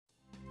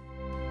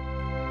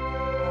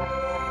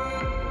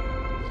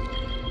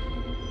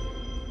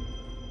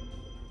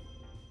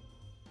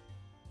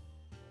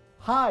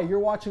Hi, you're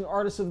watching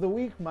Artist of the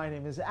Week. My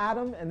name is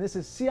Adam, and this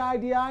is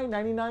CIDI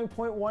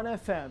 99.1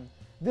 FM.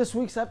 This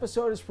week's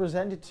episode is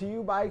presented to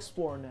you by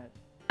ExploreNet.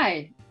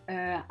 Hi,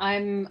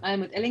 I'm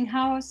Almut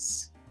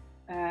Ellinghaus.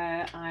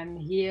 I'm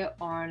here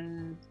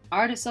on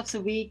Artist of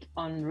the Week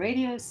on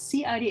radio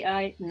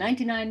CIDI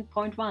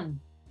 99.1.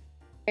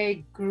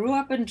 I grew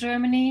up in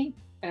Germany.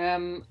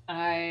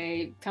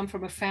 I come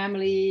from a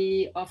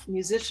family of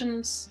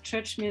musicians,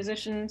 church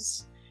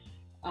musicians.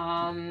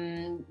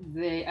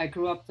 I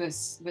grew up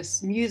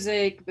with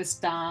music, with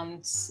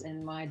dance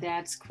in my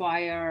dad's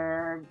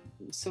choir,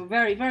 so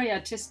very, very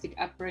artistic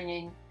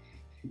upbringing.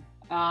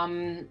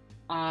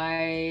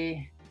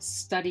 I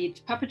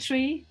studied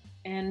puppetry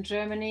in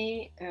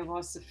Germany. It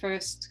was the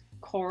first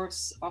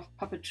course of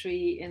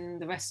puppetry in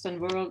the Western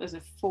world as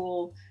a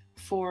full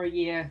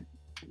 4-year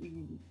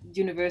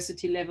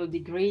university level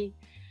degree.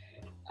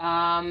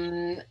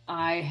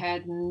 I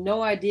had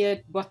no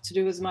idea what to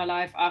do with my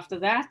life after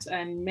that.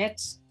 I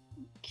met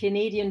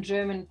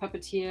Canadian-German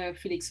puppeteer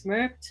Felix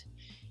Merkt,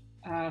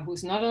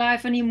 who's not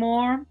alive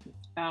anymore.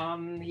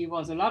 He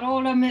was a lot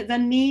older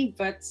than me,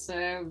 but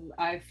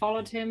I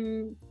followed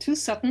him to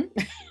Sutton.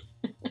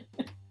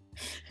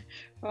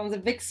 From the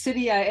big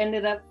city, I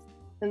ended up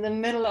in the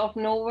middle of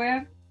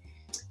nowhere.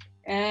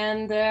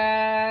 And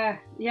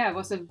it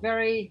was a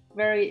very,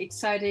 very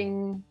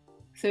exciting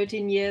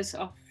 13 years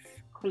of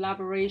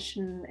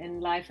collaboration in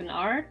life and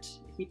art.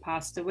 He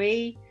passed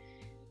away.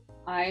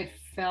 I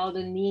felt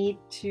a need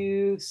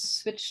to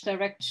switch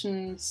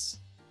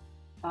directions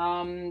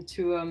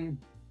to a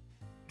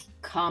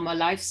calmer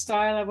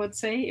lifestyle, I would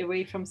say,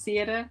 away from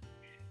theater.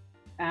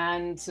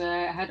 And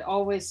I had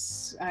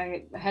always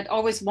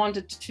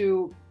wanted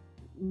to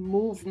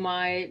move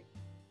my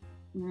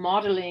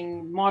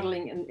modeling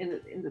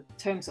in the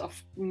terms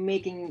of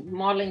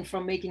modeling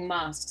from making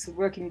masks,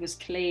 working with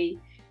clay,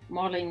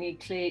 modeling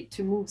clay,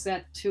 to move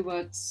that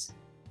towards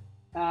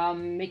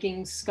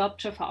making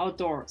sculpture for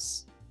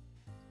outdoors.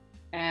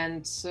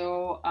 And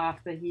so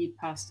after he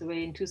passed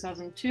away in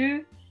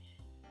 2002,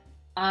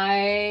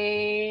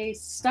 I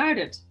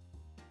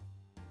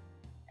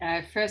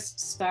first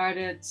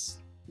started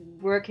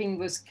working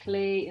with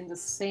clay in the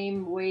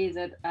same way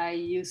that I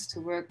used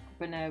to work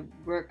when I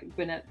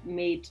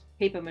made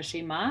paper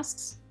mache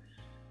masks,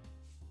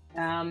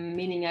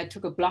 meaning I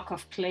took a block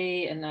of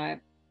clay and I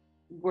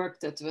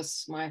worked it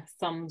with my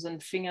thumbs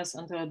and fingers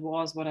until it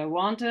was what I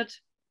wanted.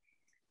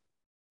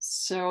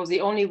 So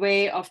the only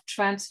way of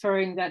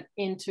transferring that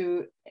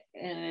into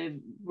a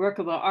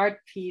workable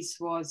art piece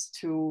was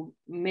to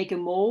make a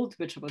mold,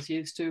 which I was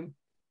used to,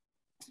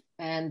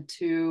 and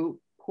to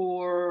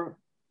pour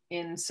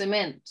in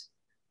cement,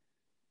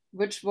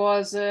 which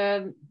was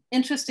an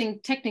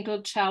interesting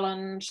technical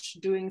challenge,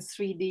 doing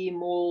 3D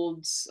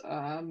molds,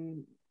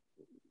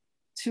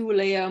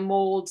 2-layer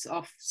molds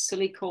of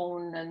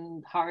silicone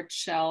and hard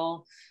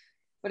shell.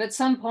 But at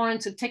some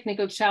point, the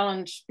technical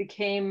challenge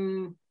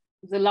became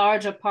the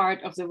larger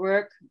part of the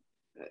work,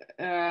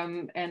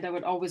 and I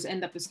would always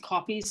end up with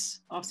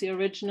copies of the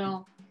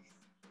original.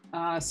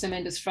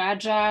 Cement is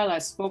fragile.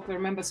 I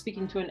remember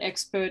speaking to an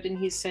expert, and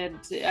he said,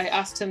 I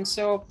asked him,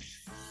 so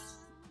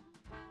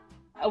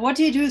what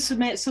do you do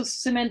so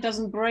cement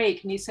doesn't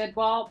break? And he said,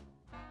 well,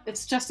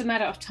 it's just a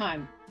matter of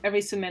time.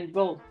 Every cement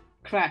will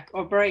crack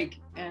or break,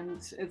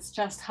 and it's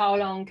just how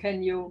long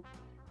can you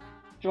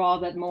draw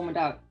that moment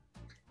out.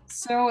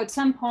 So at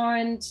some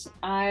point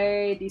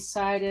I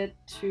decided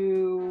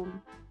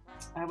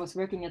I was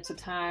working at the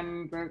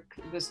time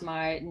with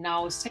my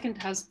now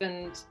second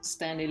husband,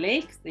 Stanley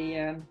Lake,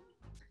 the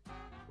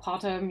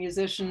potter,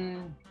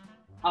 musician,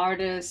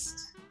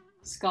 artist,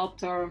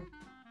 sculptor.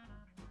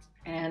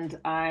 And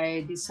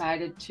I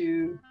decided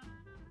to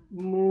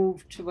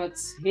move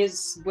towards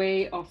his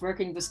way of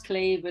working with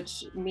clay,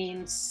 which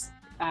means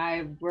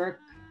I work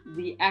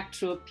the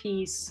actual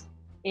piece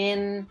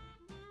in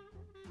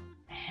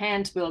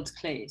hand-built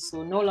clay.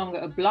 So no longer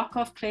a block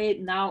of clay,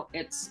 now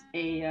it's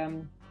a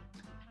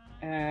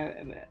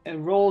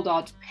rolled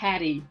out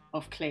patty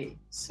of clay.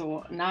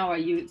 So now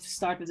I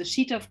start with a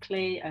sheet of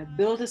clay, I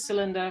build a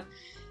cylinder,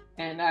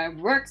 and I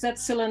work that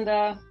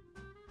cylinder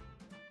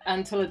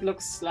until it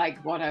looks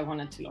like what I want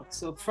it to look.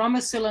 So from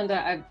a cylinder,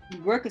 I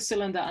work a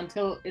cylinder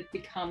until it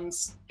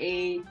becomes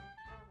a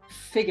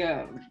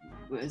figure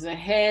with a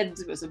head,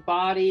 with a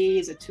body.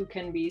 The two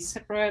can be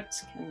separate,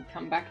 can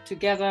come back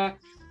together.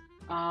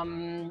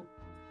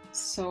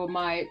 So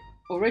my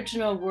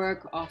original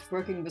work of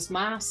working with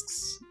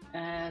masks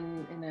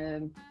and in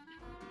a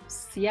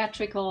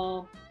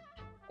theatrical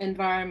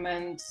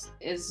environment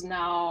is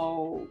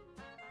now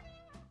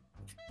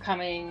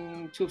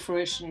coming to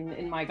fruition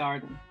in my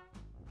garden,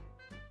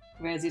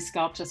 where these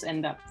sculptures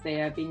end up.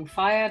 They are being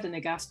fired in a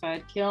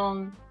gas-fired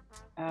kiln,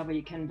 where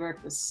you can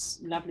work with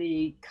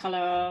lovely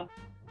color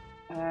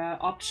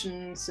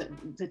options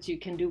that you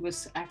can do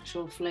with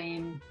actual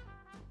flame.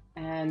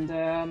 And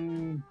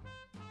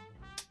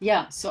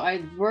so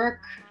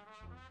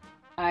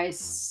I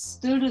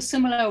still do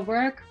similar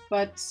work,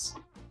 but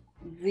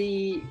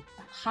the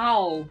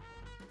how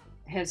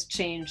has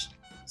changed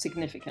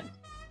significantly.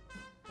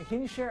 And can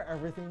you share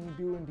everything you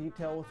do in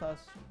detail with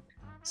us?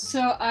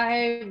 So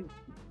I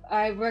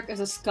work as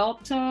a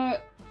sculptor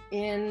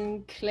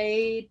in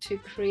clay to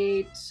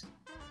create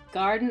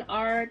garden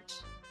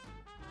art.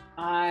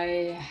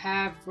 I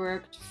have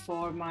worked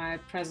for my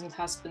present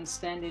husband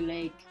Stanley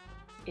Lake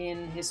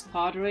in his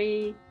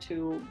pottery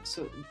to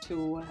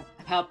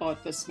help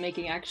out with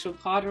making actual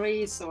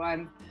pottery. So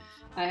I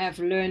have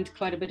learned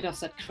quite a bit of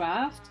that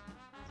craft.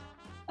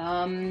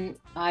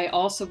 I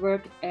also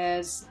work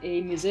as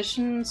a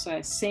musician, so I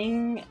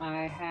sing.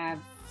 I have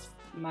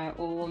my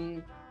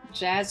own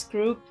jazz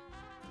group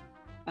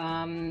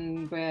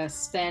where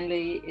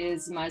Stanley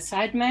is my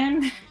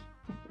sideman.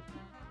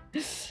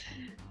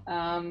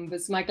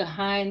 With Michael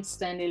Hines,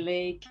 Stanley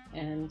Lake,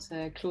 and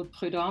Claude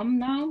Prudhomme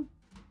now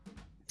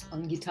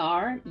on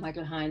guitar,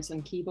 Michael Hines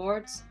on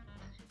keyboards.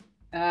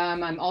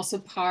 I'm also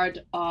part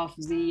of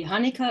the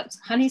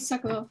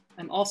Honeysuckle.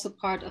 I'm also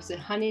part of the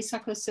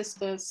Honeysuckle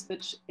Sisters,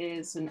 which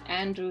is an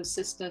Andrew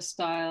sister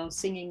style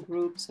singing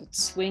group. So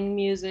it's swing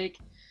music.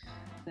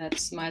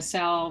 That's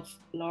myself,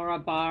 Laura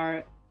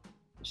Barr,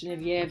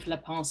 Geneviève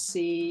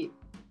Lapensée,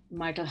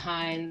 Michael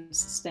Hines,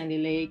 Stanley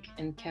Lake,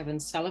 and Kevin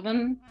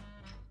Sullivan.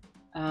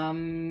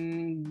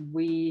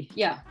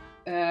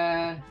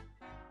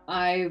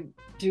 I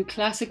do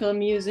classical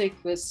music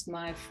with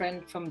my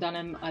friend from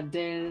Dunham,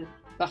 Adèle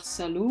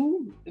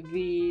Barsalou.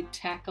 We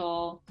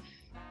tackle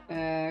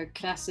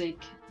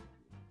classic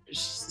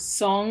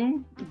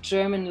song,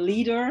 German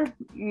lieder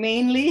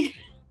mainly.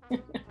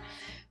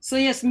 So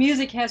yes,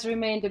 music has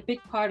remained a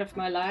big part of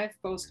my life,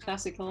 both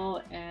classical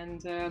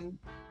and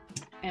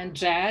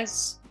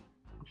jazz.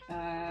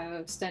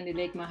 Stanley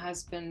Lake, my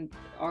husband,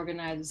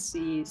 organizes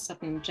the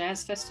Sutton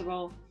Jazz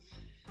Festival.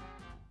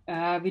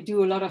 We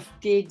do a lot of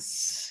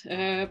gigs,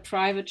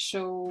 private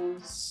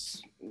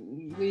shows.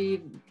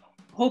 We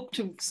hope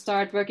to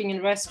start working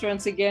in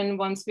restaurants again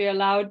once we're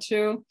allowed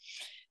to,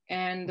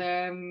 and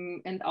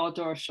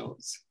outdoor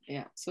shows.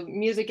 Yeah, so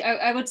music,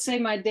 I would say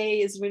my day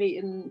is really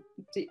in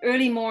the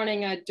early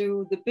morning. I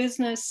do the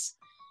business,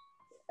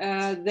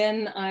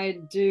 then I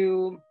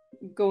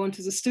go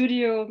into the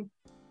studio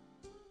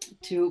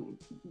to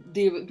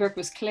work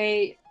with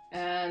clay,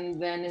 and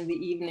then in the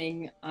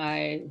evening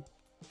I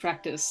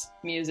practice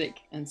music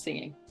and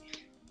singing.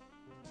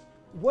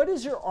 What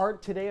is your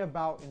art today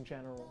about in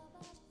general?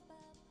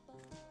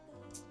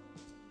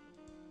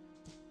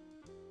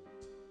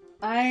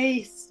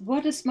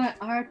 What is my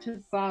art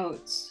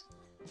about?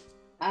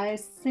 I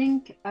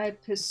think I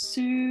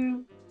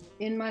pursue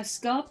in my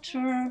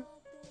sculpture,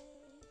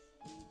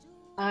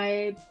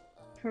 I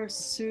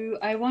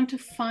want to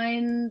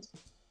find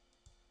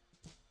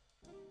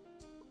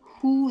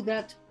who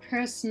that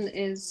person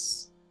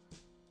is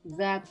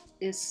that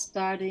is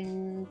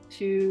starting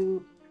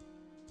to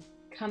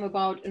come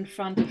about in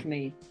front of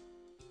me.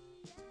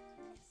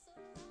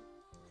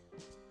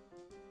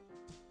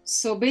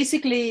 So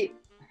basically,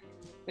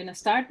 when I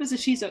start with a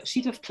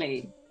sheet of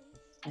clay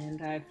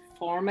and I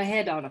form a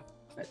head out of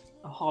it,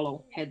 a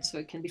hollow head so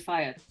it can be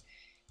fired,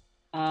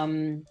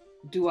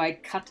 do I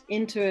cut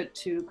into it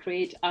to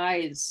create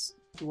eyes?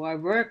 Do I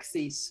work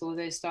these so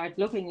they start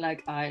looking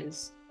like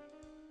eyes?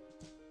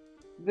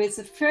 With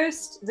the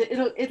first,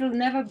 it'll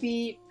never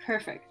be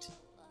perfect.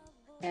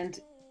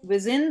 And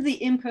within the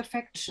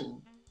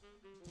imperfection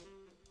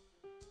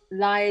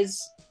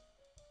lies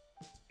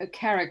a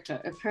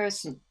character, a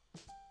person.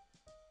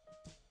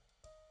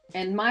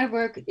 And my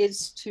work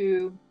is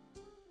to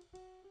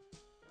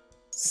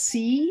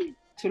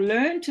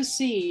learn to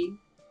see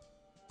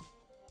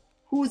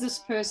who this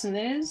person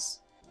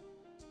is,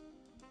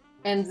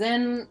 and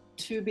then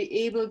to be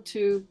able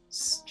to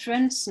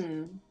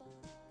strengthen,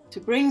 to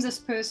bring this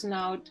person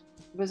out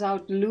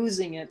without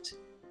losing it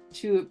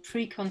to a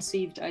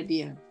preconceived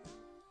idea.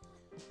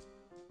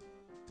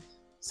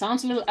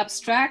 Sounds a little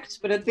abstract,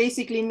 but it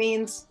basically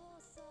means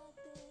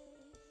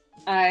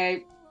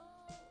I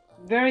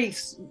very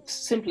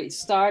simply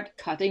start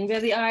cutting where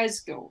the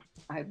eyes go.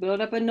 I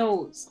build up a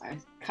nose, I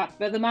cut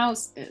where the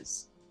mouth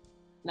is.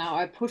 Now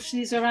I push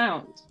these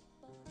around.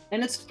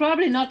 And it's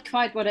probably not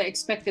quite what I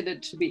expected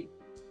it to be.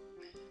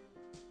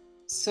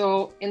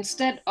 So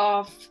instead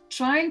of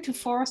trying to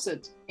force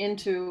it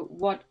into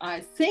what I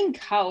think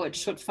how it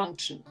should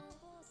function,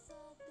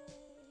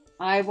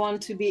 I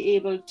want to be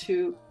able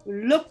to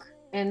look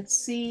and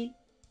see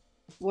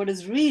what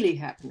is really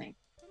happening.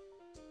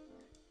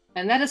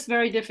 And that is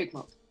very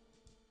difficult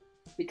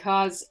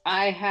because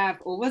I have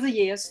over the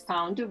years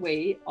found a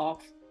way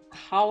of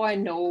how I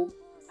know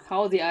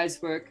how the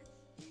eyes work,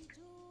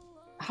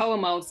 how a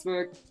mouth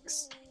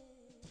works,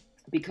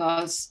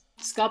 because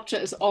sculpture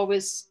is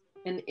always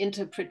an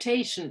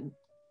interpretation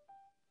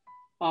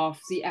of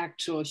the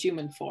actual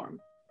human form.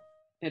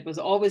 It was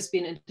always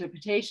been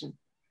interpretation,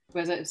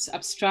 whether it's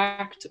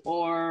abstract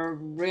or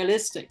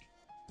realistic.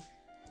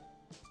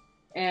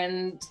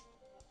 And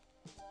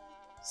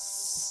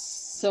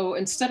so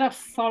instead of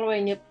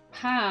following a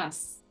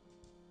path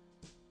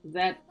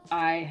that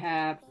I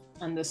have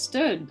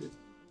understood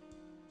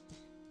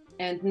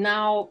and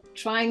now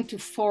trying to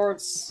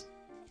force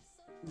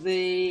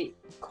the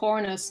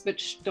corners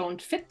which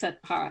don't fit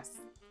that path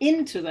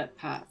into that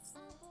path.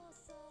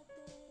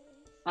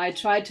 I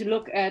try to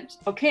look at,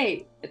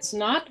 okay, it's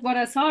not what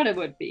I thought it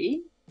would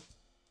be,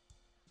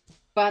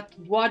 but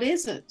what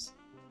is it?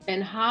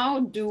 And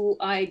how do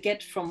I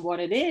get from what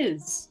it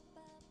is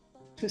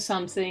to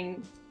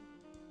something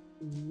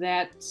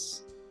that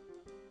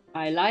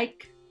I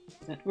like,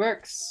 that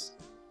works,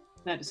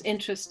 that is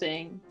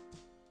interesting?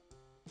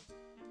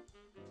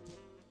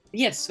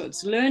 Yes, so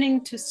it's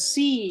learning to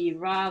see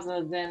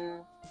rather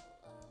than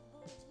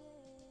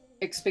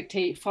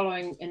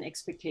following an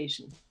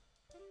expectation.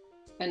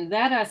 And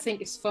that, I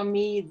think, is for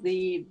me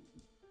the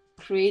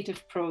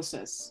creative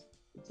process,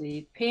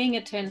 the paying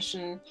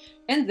attention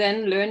and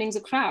then learning the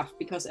craft,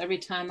 because every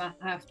time I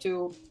have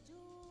to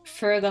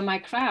further my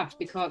craft,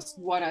 because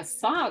what I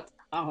thought,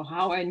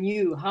 how I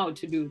knew how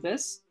to do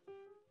this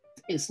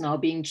is now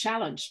being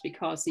challenged,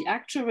 because the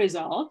actual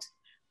result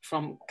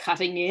from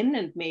cutting in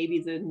and maybe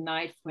the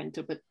knife went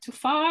a bit too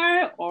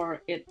far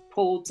or it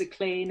pulled the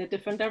clay in a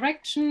different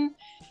direction.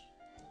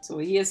 So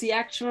here's the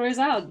actual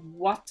result.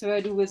 What do I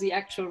do with the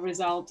actual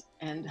result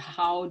and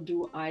how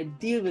do I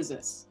deal with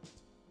this?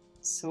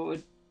 So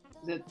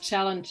the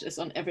challenge is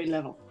on every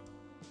level.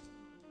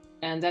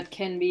 And that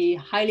can be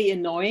highly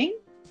annoying,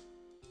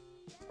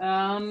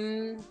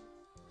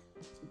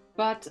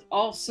 but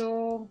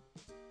also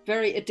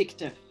very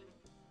addictive.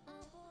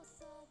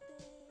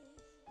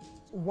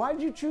 Why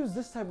did you choose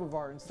this type of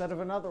art instead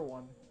of another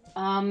one?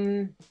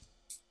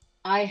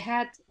 I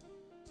had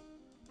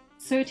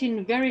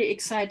 13 very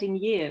exciting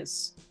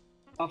years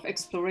of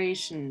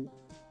exploration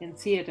in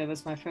theater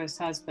with my first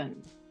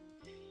husband,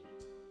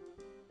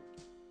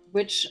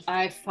 which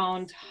I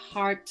found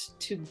hard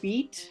to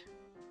beat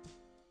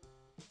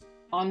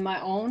on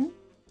my own.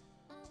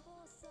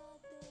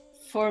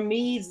 For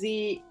me,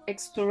 the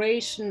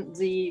exploration,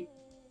 the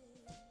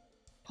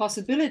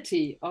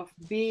possibility of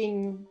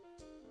being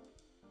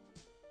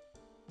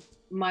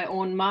my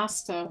own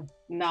master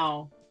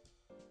now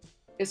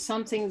is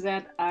something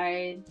that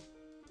I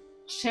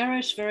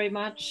cherish very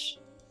much.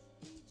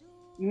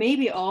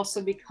 Maybe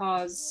also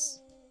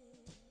because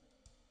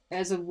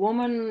as a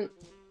woman,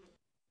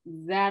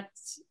 that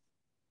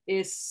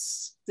is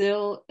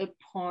still a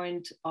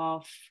point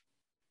of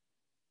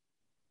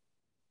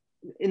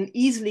an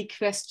easily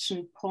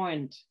questioned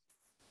point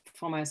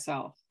for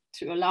myself,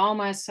 to allow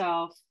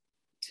myself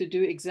to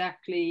do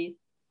exactly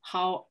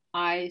how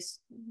I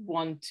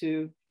want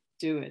to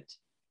do it.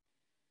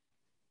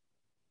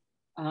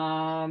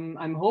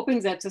 I'm hoping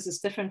that this is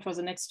different for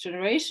the next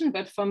generation,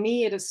 but for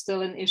me, it is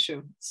still an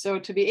issue. So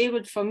to be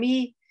able, for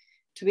me,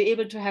 to be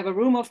able to have a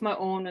room of my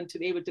own and to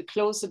be able to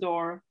close the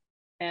door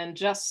and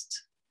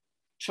just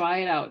try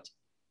it out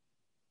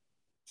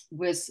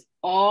with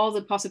all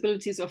the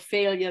possibilities of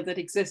failure that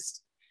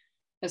exist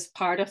as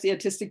part of the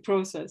artistic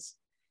process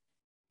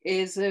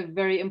is a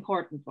very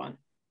important one.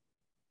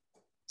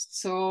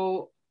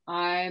 So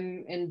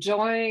I'm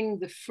enjoying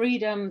the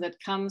freedom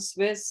that comes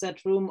with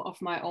that room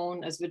of my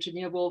own, as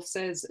Virginia Woolf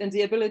says, and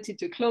the ability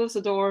to close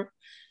the door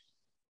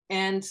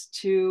and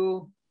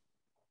to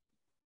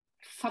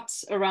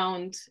futz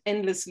around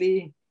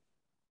endlessly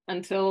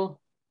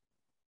until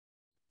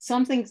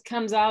something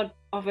comes out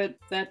of it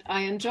that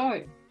I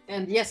enjoy.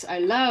 And yes, I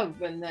love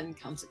when then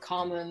comes a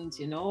comment,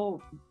 you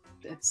know,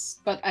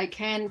 but I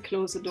can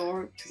close the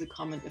door to the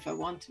comment if I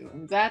want to.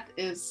 And that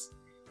is,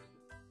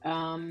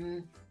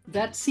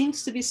 that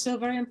seems to be still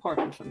very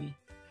important for me.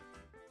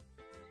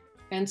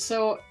 And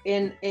so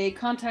in a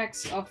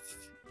context of,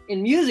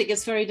 in music,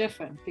 it's very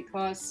different,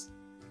 because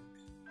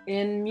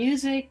in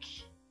music,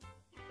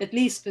 at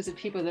least with the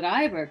people that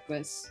I work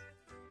with,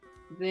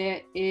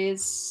 there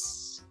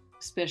is,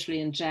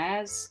 especially in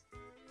jazz,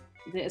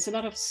 there is a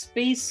lot of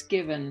space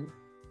given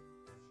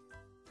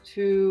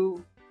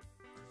to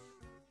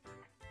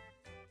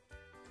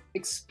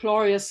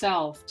explore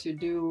yourself,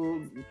 you're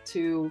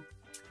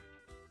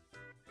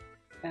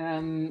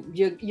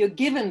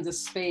given the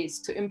space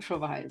to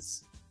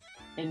improvise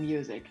in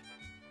music.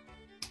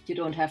 You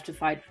don't have to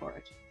fight for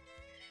it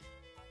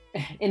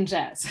in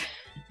jazz.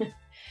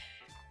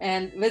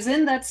 And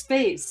within that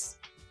space,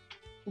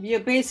 you're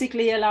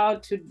basically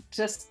allowed to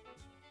just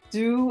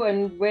do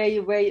and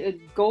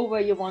go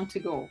where you want to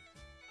go.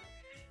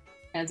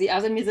 And the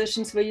other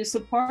musicians will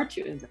support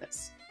you in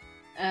this.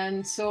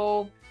 And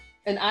so,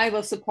 and I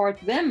will support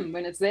them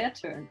when it's their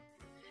turn.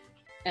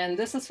 And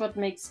this is what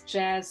makes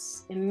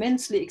jazz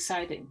immensely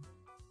exciting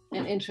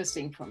and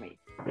interesting for me.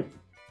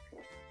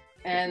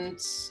 And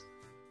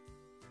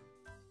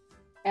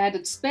at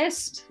its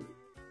best,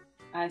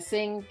 I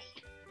think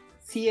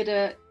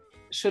theater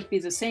should be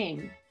the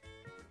same.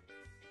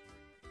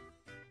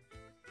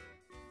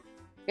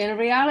 In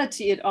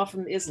reality, it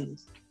often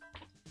isn't.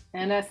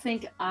 And I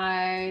think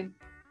I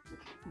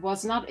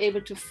was not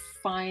able to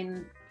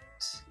find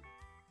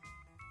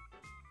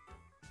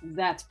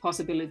that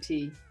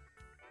possibility,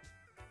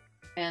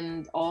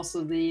 and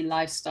also the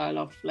lifestyle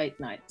of late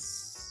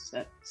nights.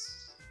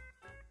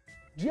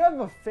 Do you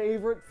have a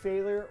favorite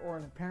failure or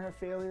an apparent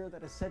failure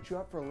that has set you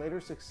up for later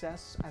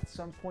success at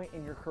some point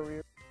in your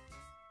career?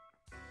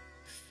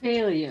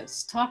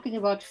 Failures, talking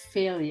about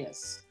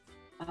failures.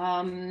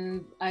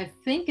 I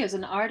think as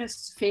an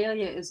artist,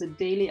 failure is a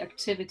daily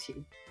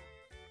activity,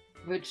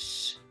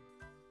 which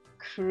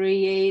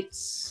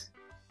creates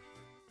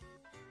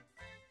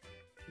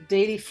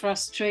daily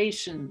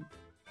frustration,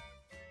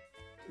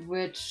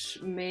 which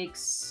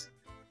makes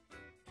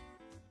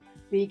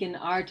being an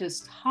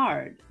artist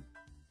hard.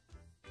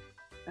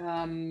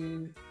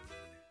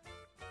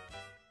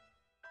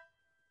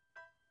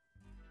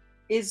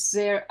 Is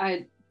there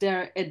a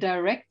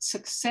direct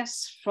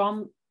success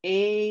from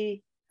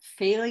a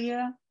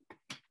failure?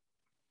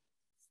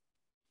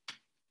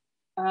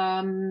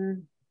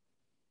 I'm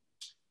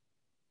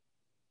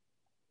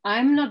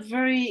not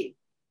very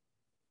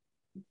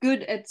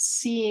good at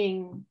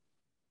seeing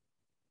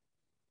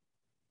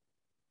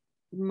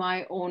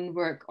my own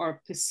work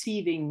or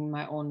perceiving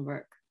my own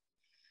work.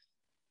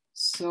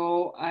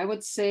 So I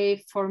would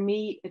say for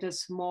me, it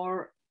is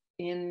more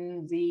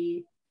in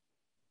the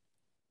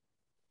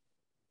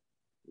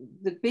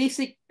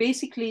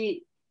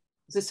basically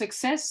the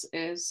success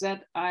is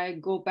that I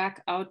go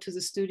back out to the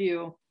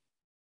studio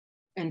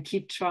and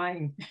keep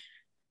trying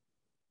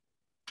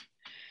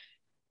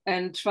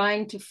and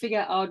trying to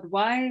figure out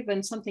why,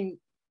 when something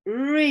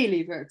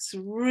really works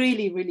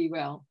really, really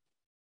well,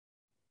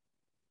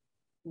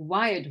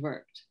 why it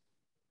worked,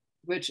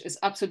 which is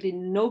absolutely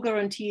no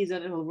guarantee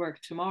that it will work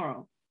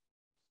tomorrow,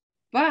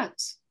 but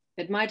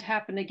it might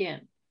happen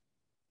again.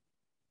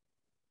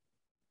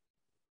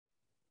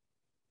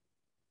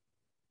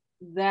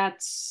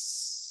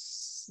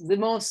 That's the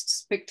most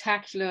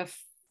spectacular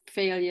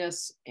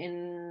failures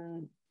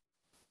in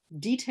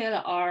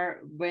detail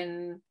are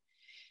when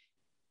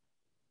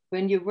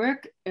you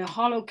work a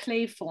hollow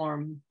clay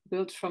form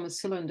built from a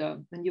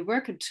cylinder and you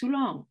work it too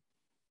long,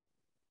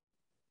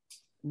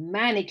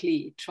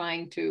 manically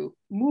trying to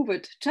move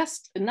it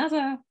just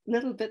another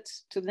little bit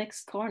to the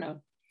next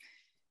corner.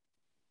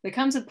 There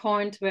comes a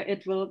point where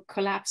it will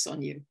collapse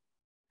on you.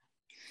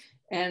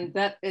 And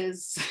that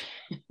is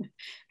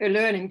a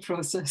learning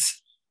process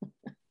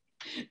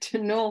to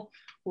know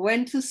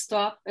when to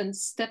stop and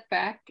step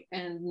back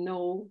and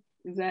know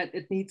that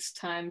it needs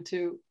time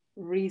to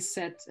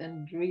reset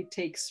and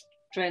retake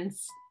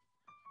strength.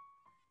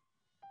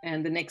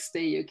 And the next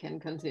day you can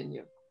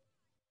continue.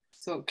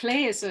 So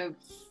clay is a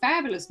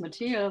fabulous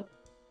material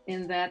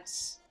in that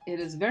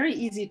it is very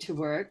easy to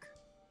work,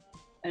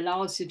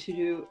 allows you to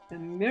do a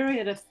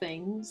myriad of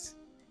things,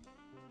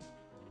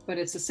 but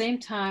at the same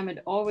time, it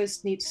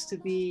always needs to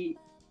be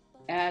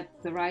at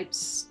the right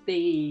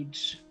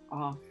stage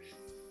of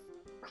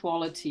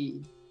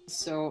quality.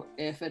 So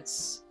if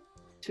it's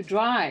too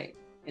dry,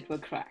 it will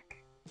crack.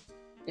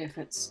 If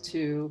it's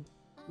too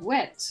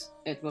wet,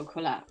 it will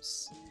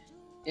collapse.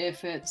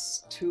 If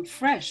it's too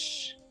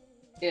fresh,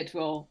 it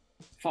will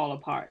fall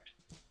apart.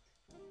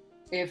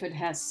 If it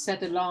has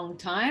set a long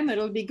time,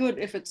 it'll be good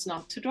if it's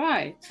not too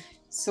dry.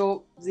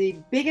 So the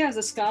bigger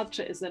the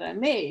sculpture is that I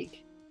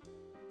make,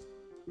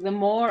 the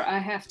more I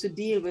have to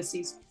deal with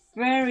these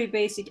very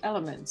basic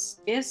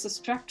elements. Is the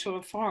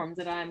structural form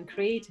that I'm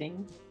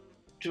creating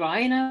dry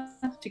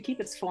enough to keep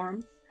its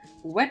form,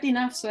 wet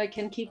enough so I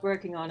can keep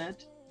working on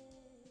it?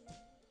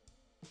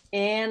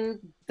 And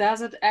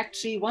does it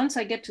actually, once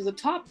I get to the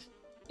top,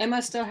 am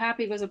I still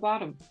happy with the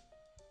bottom?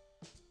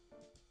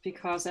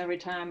 Because every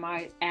time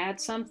I add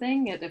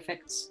something, it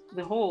affects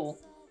the whole.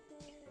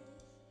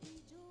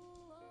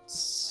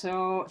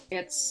 So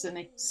it's an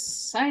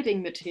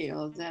exciting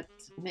material that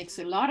makes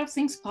a lot of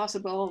things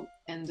possible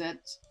and that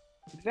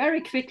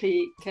very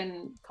quickly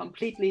can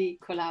completely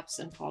collapse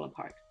and fall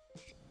apart.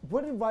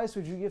 What advice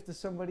would you give to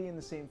somebody in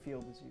the same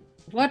field as you?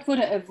 What would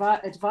I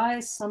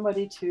advise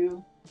somebody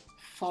to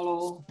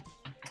follow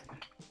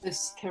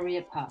this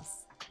career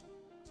path?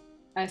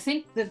 I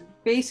think the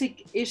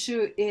basic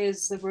issue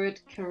is the word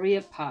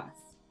career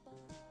path.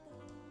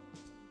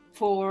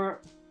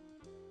 For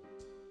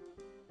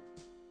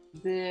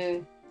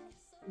the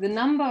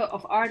number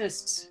of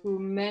artists who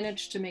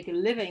manage to make a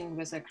living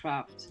with their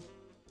craft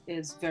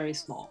is very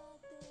small.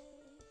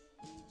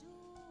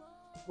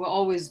 Will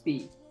always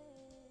be.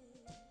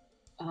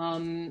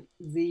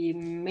 The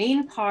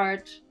main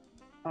part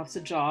of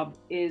the job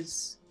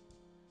is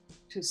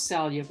to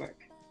sell your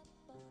work,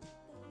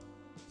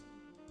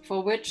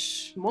 for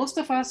which most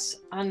of us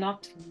are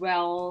not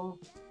well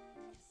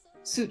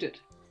suited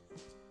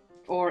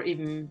or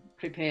even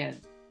prepared.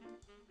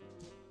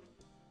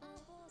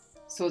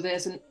 So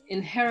there's an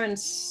inherent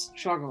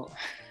struggle.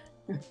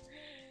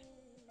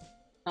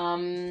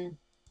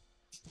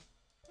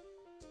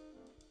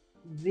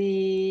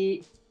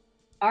 The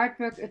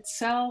artwork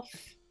itself,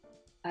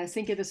 I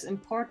think it is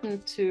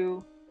important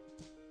to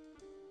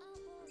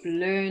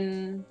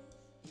learn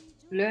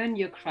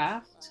your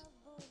craft,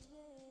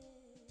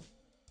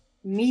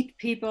 meet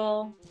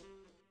people.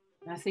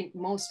 I think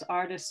most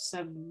artists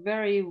are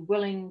very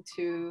willing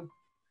to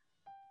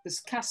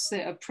discuss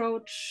their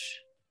approach,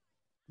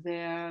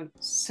 their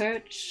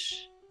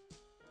search,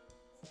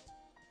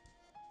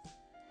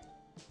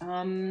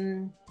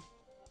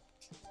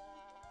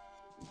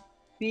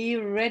 Be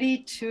ready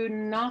to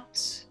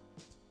not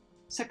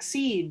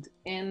succeed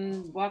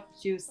in what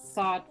you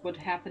thought would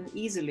happen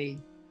easily.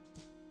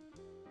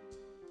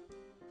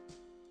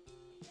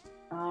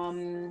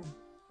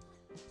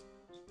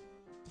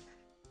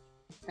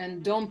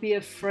 And don't be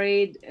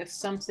afraid if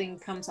something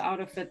comes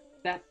out of it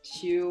that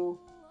you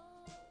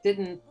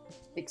didn't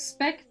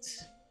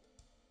expect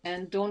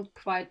and don't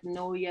quite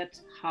know yet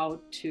how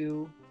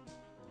to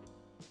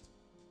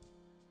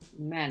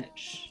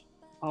manage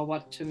or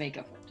what to make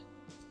of it.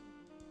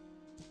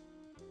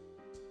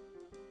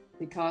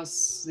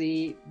 Because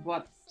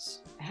what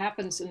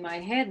happens in my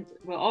head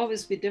will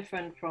always be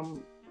different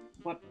from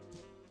what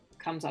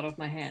comes out of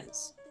my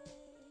hands.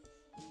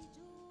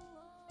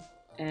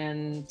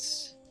 And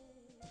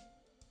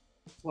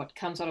what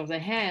comes out of the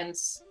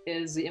hands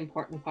is the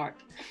important part.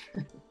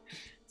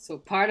 So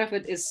part of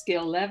it is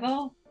skill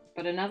level,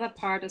 but another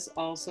part is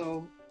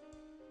also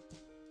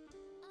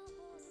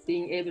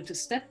being able to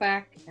step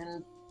back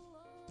and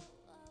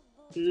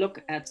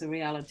look at the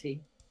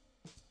reality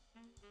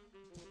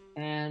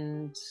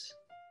and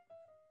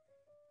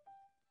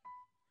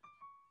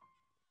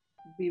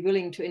be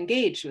willing to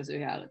engage with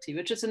reality,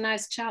 which is a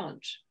nice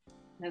challenge.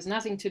 It has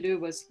nothing to do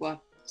with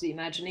what the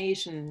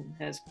imagination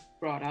has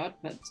brought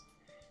out, but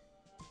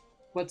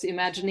what the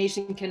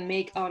imagination can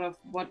make out of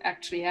what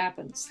actually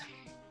happens.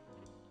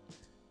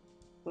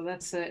 So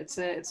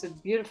it's a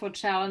beautiful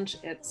challenge.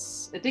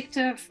 It's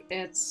addictive,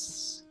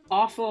 it's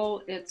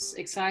awful, it's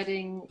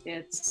exciting,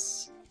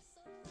 it's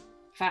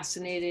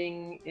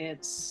fascinating,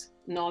 it's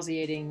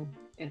nauseating,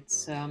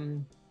 it's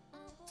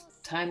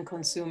time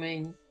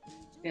consuming,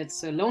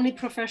 it's a lonely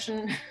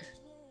profession.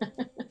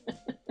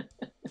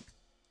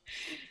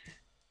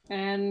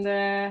 And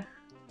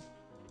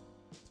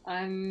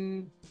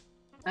I'm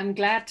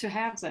glad to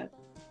have that.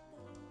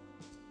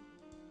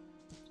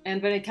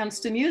 And when it comes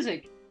to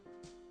music,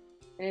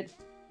 it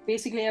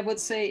basically, I would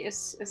say,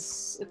 it's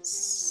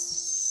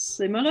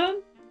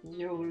similar.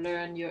 You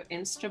learn your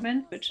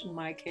instrument, which in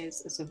my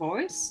case is a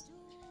voice.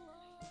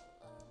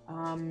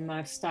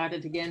 I've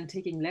started again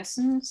taking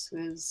lessons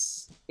with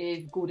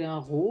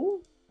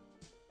Renault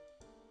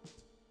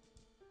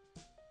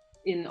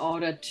in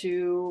order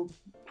to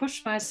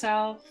push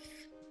myself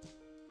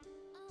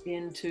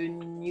into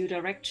new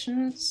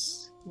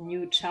directions,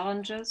 new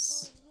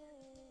challenges,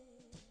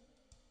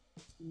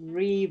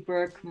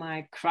 rework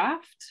my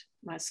craft,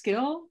 my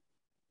skill,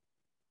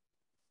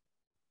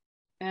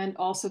 and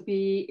also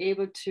be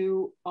able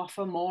to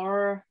offer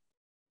more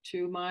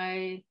to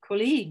my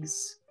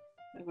colleagues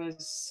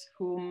with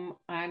whom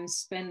I'm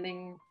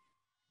spending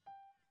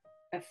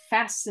a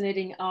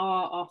fascinating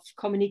hour of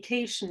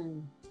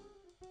communication,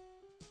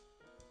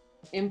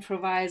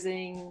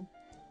 improvising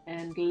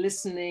and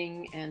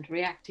listening and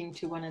reacting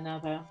to one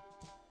another.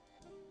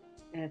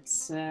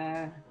 It's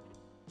an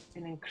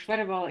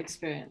incredible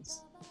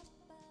experience.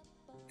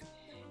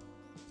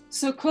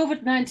 So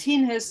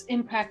COVID-19 has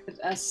impacted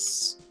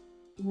us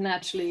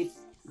naturally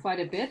quite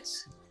a bit.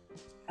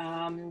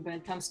 When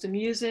it comes to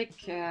music,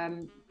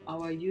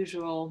 our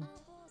usual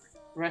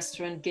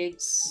restaurant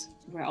gigs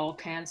were all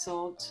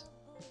canceled.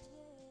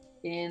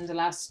 In the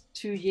last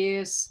 2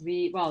 years,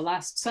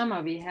 last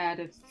summer we had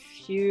a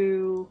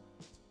few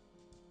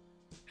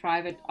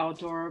private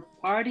outdoor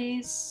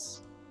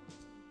parties,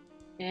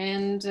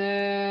 and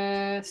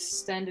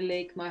Stanley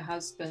Lake, my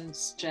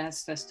husband's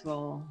jazz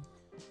festival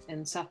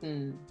in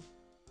Sutton,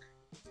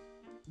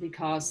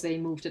 because they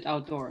moved it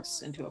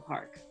outdoors into a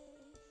park.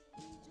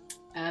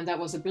 And that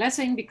was a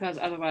blessing, because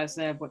otherwise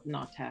there would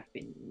not have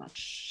been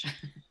much.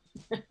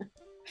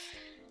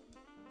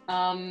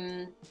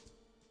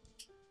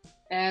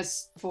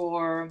 As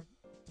for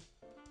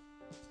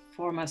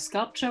my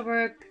sculpture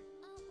work,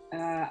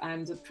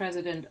 I'm the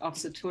president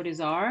of the Tour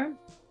des Arts,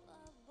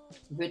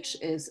 which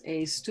is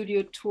a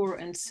studio tour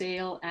and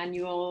sale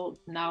annual,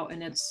 now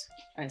in its,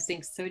 I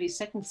think,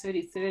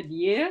 33rd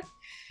year.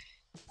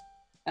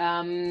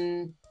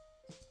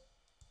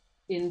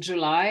 In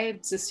July,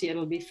 this year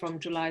it'll be from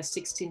July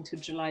 16 to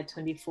July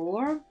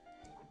 24.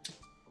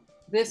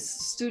 This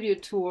studio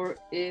tour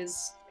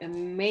is a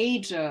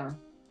major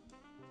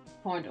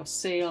point of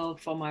sale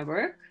for my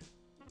work.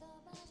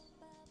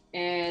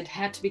 It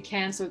had to be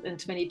canceled in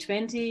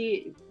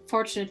 2020.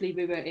 Fortunately,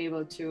 we were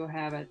able to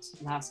have it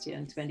last year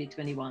in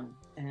 2021,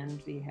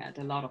 and we had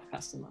a lot of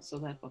customers, so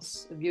that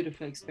was a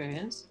beautiful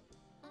experience.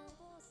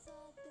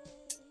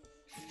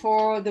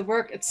 For the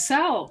work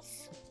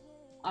itself,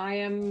 I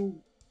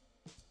am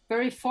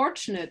very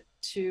fortunate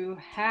to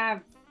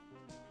have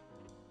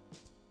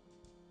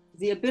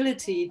the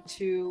ability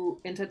to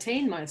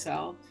entertain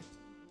myself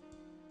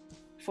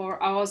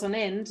for hours on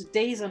end,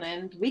 days on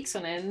end, weeks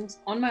on end,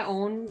 on my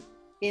own,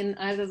 in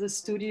either the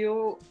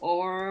studio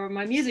or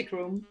my music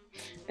room.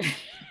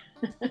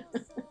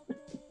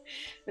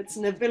 It's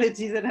an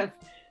ability that I've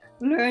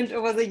learned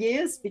over the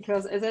years,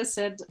 because, as I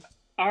said,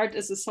 art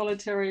is a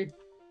solitary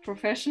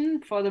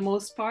profession for the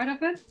most part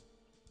of it.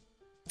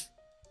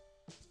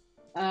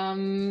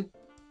 And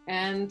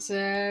And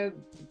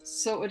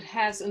so it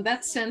has, in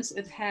that sense,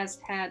 it has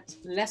had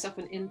less of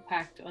an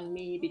impact on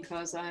me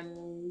because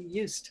I'm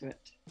used to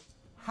it.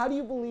 How do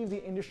you believe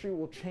the industry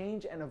will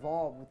change and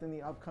evolve within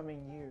the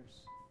upcoming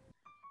years?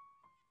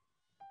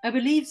 I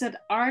believe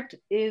that art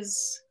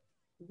is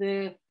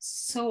the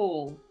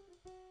soul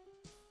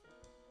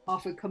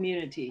of a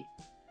community.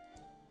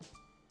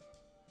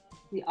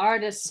 The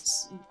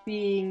artists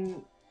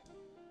being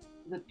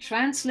the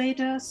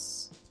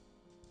translators,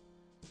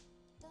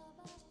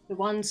 the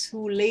ones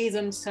who lay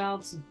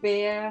themselves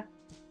bare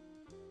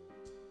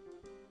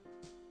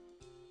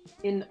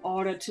in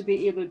order to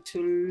be able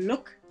to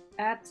look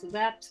at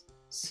that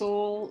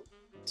soul,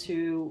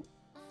 to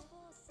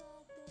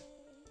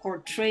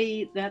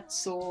portray that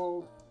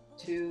soul,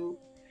 to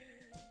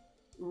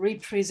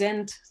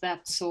represent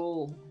that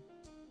soul.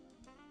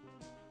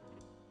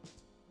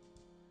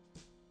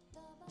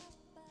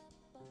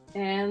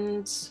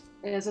 And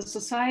as a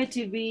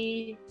society,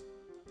 we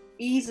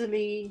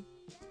easily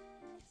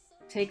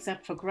take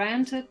that for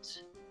granted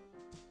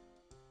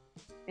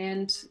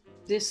and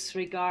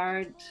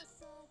disregard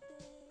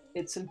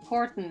its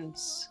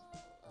importance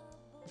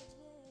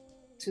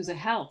to the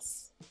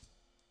health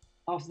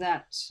of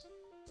that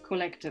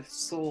collective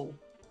soul.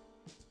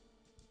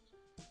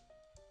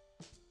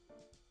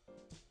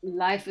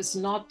 Life is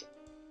not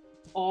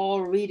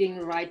all reading,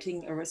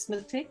 writing,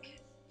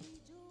 arithmetic.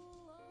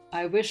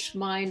 I wish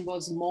mine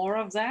was more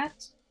of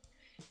that,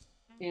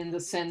 in the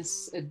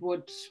sense it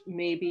would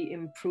maybe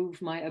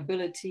improve my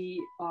ability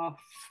of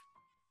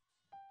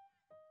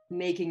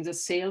making the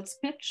sales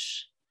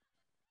pitch.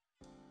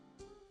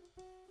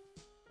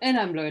 And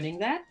I'm learning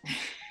that.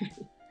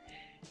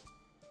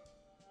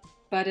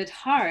 But at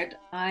heart,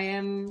 I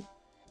am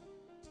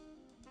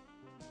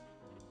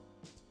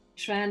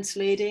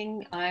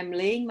translating, I'm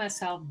laying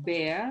myself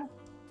bare,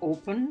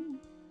 open,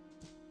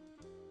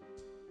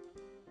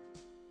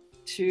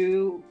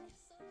 to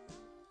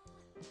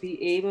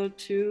be able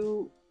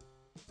to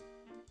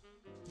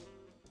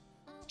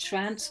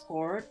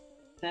transport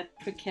that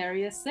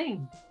precarious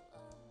thing.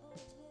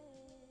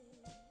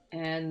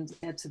 And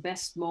at the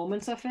best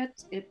moments of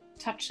it, it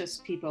touches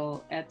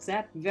people at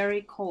that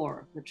very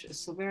core, which is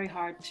so very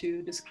hard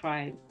to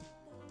describe.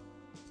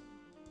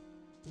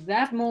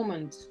 That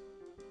moment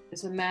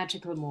is a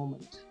magical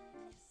moment.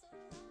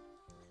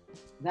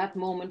 That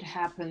moment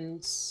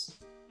happens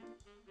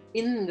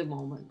in the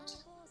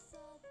moment,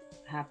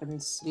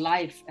 happens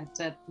live at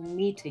that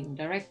meeting,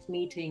 direct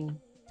meeting,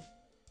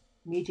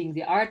 meeting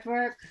the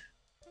artwork,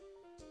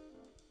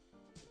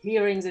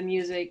 hearing the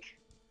music,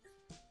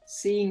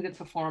 seeing the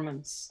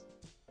performance.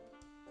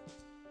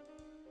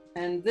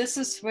 And this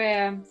is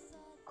where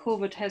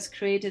COVID has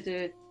created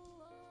an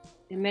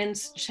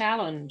immense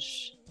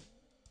challenge,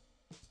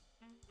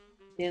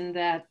 in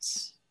that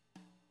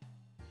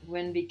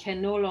when we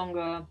can no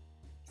longer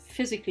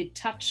physically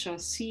touch or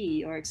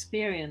see or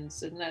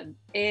experience, and that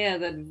air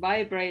that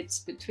vibrates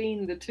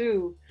between the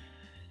two,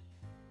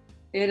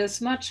 it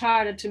is much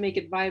harder to make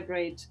it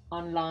vibrate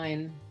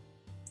online.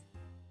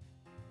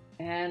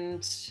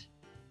 And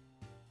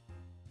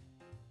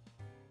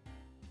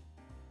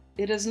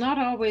it is not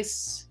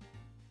always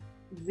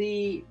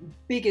the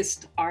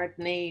biggest art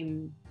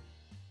name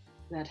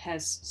that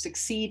has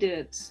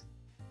succeeded,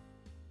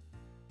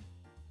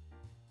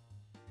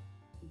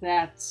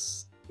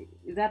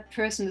 that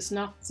person is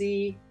not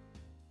the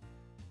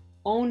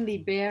only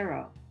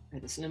bearer.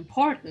 It is an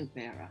important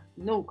bearer,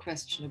 no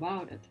question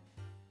about it.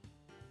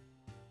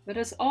 But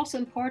it's also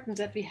important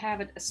that we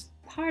have it as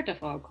part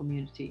of our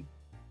community,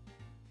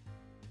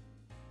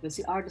 with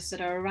the artists that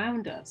are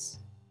around us,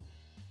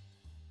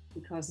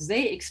 because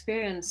they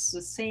experience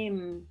the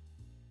same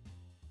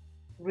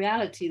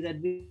reality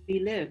that we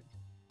live.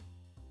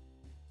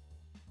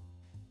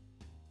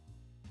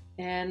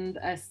 And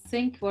I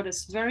think what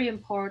is very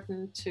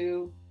important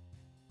to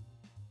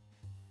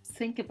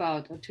think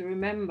about or to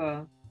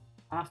remember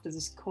after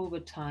this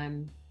COVID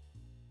time,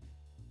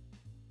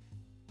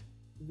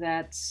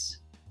 that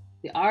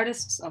the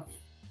artists of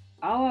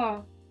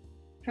our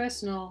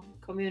personal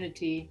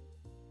community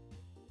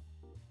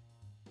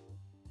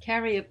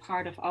carry a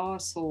part of our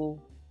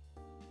soul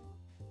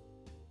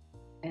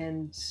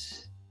and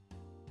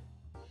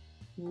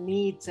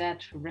need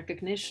that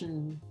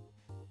recognition,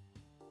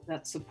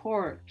 that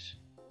support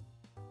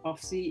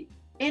of the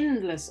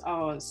endless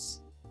hours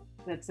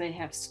that they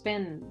have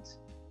spent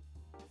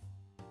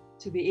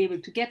to be able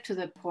to get to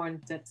that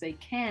point that they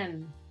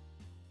can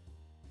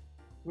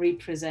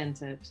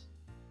represent it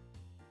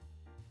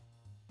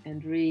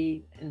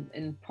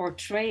and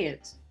portray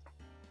it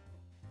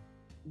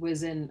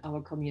within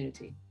our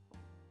community.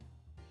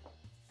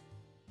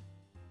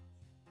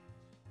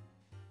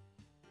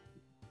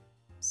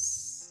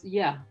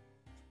 Yeah,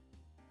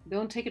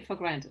 don't take it for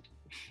granted.